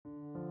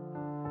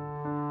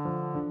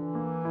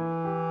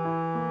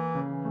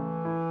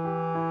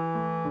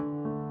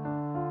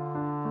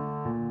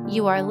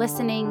You are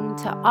listening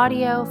to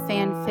Audio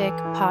Fanfic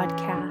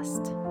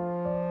Podcast.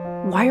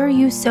 Why Are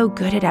You So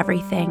Good at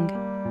Everything?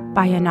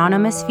 By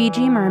Anonymous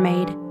Fiji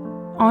Mermaid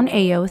on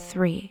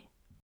AO3.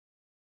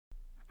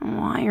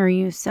 Why are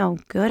you so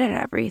good at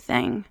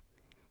everything?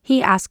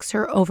 He asks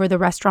her over the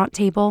restaurant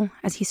table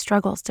as he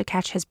struggles to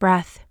catch his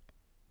breath.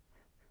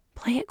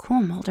 Play it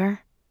cool,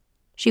 Mulder,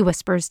 she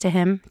whispers to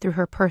him through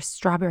her pursed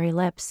strawberry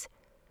lips,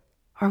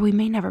 or we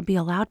may never be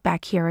allowed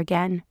back here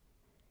again.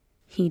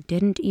 He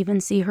didn't even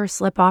see her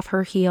slip off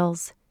her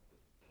heels.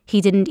 He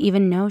didn't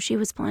even know she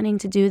was planning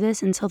to do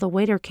this until the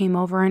waiter came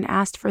over and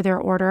asked for their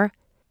order,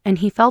 and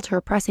he felt her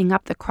pressing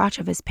up the crotch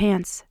of his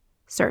pants,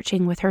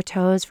 searching with her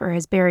toes for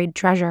his buried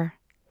treasure.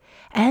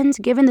 And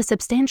given the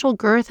substantial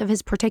girth of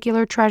his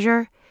particular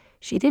treasure,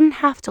 she didn't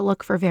have to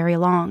look for very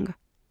long.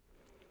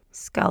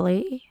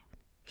 Scully,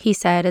 he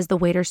said as the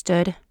waiter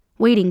stood,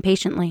 waiting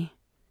patiently.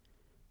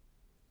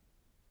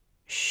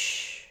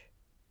 Shh,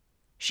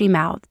 she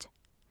mouthed.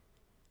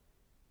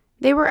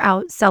 They were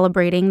out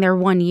celebrating their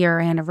 1-year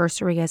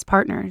anniversary as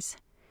partners.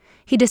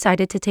 He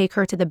decided to take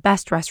her to the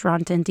best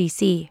restaurant in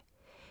D.C.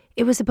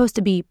 It was supposed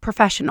to be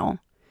professional,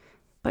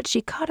 but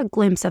she caught a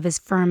glimpse of his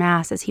firm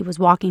ass as he was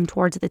walking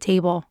towards the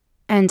table,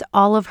 and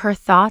all of her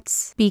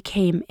thoughts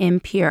became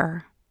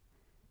impure.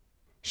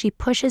 She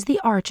pushes the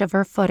arch of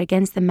her foot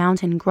against the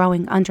mountain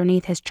growing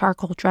underneath his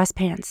charcoal dress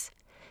pants,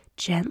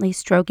 gently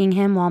stroking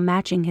him while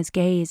matching his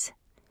gaze.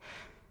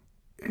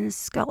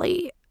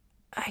 Scully,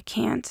 I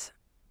can't,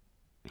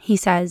 he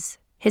says,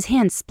 his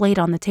hand splayed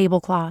on the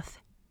tablecloth.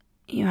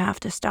 You have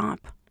to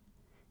stop,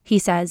 he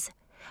says,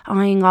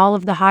 eyeing all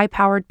of the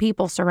high-powered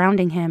people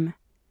surrounding him.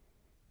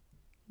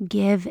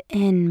 Give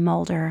in,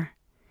 Mulder,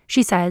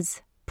 she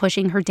says,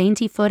 pushing her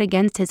dainty foot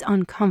against his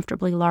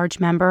uncomfortably large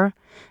member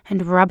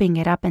and rubbing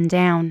it up and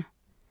down.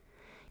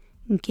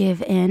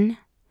 Give in,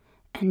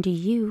 and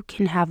you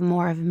can have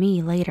more of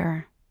me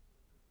later.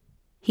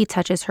 He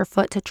touches her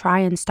foot to try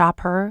and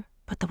stop her,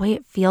 but the way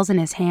it feels in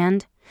his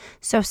hand,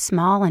 so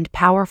small and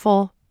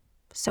powerful,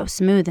 so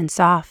smooth and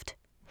soft.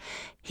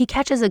 He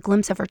catches a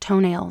glimpse of her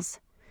toenails,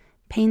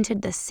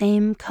 painted the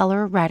same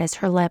color red as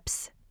her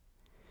lips.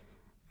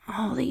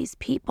 All these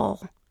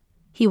people,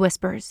 he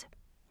whispers,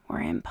 were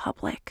in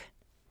public.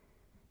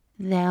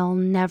 They'll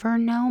never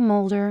know,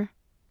 Mulder,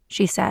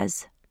 she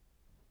says.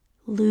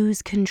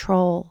 Lose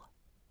control.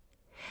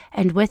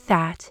 And with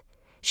that,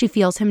 she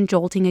feels him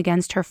jolting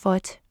against her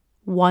foot,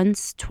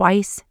 once,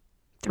 twice,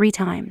 3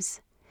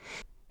 times.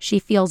 She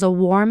feels a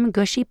warm,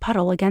 gushy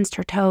puddle against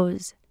her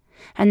toes,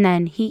 and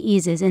then he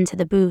eases into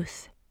the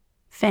booth,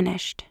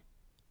 finished.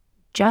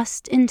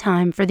 Just in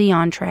time for the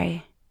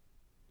entree.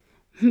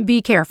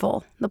 Be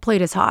careful, the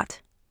plate is hot,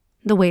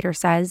 the waiter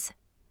says.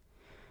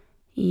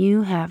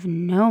 You have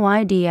no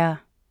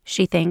idea,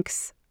 she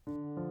thinks.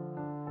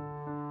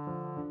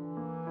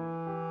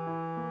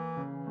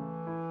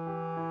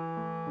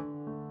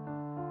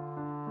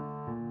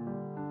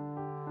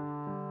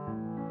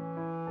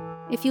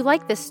 If you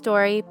like this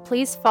story,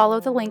 please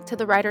follow the link to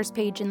the writer's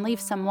page and leave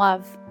some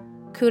love.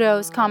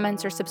 Kudos,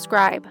 comments, or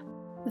subscribe.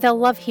 They'll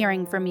love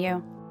hearing from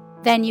you.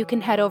 Then you can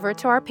head over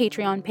to our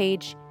Patreon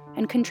page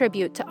and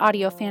contribute to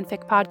Audio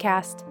Fanfic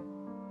Podcast.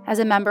 As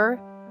a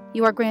member,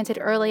 you are granted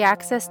early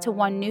access to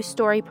 1 new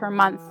story per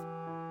month.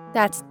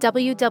 That's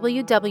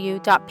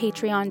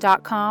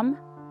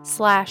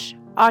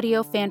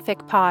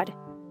www.patreon.com/audiofanficpod.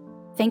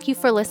 Thank you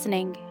for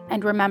listening,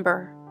 and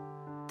remember,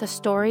 the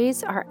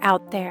stories are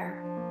out there.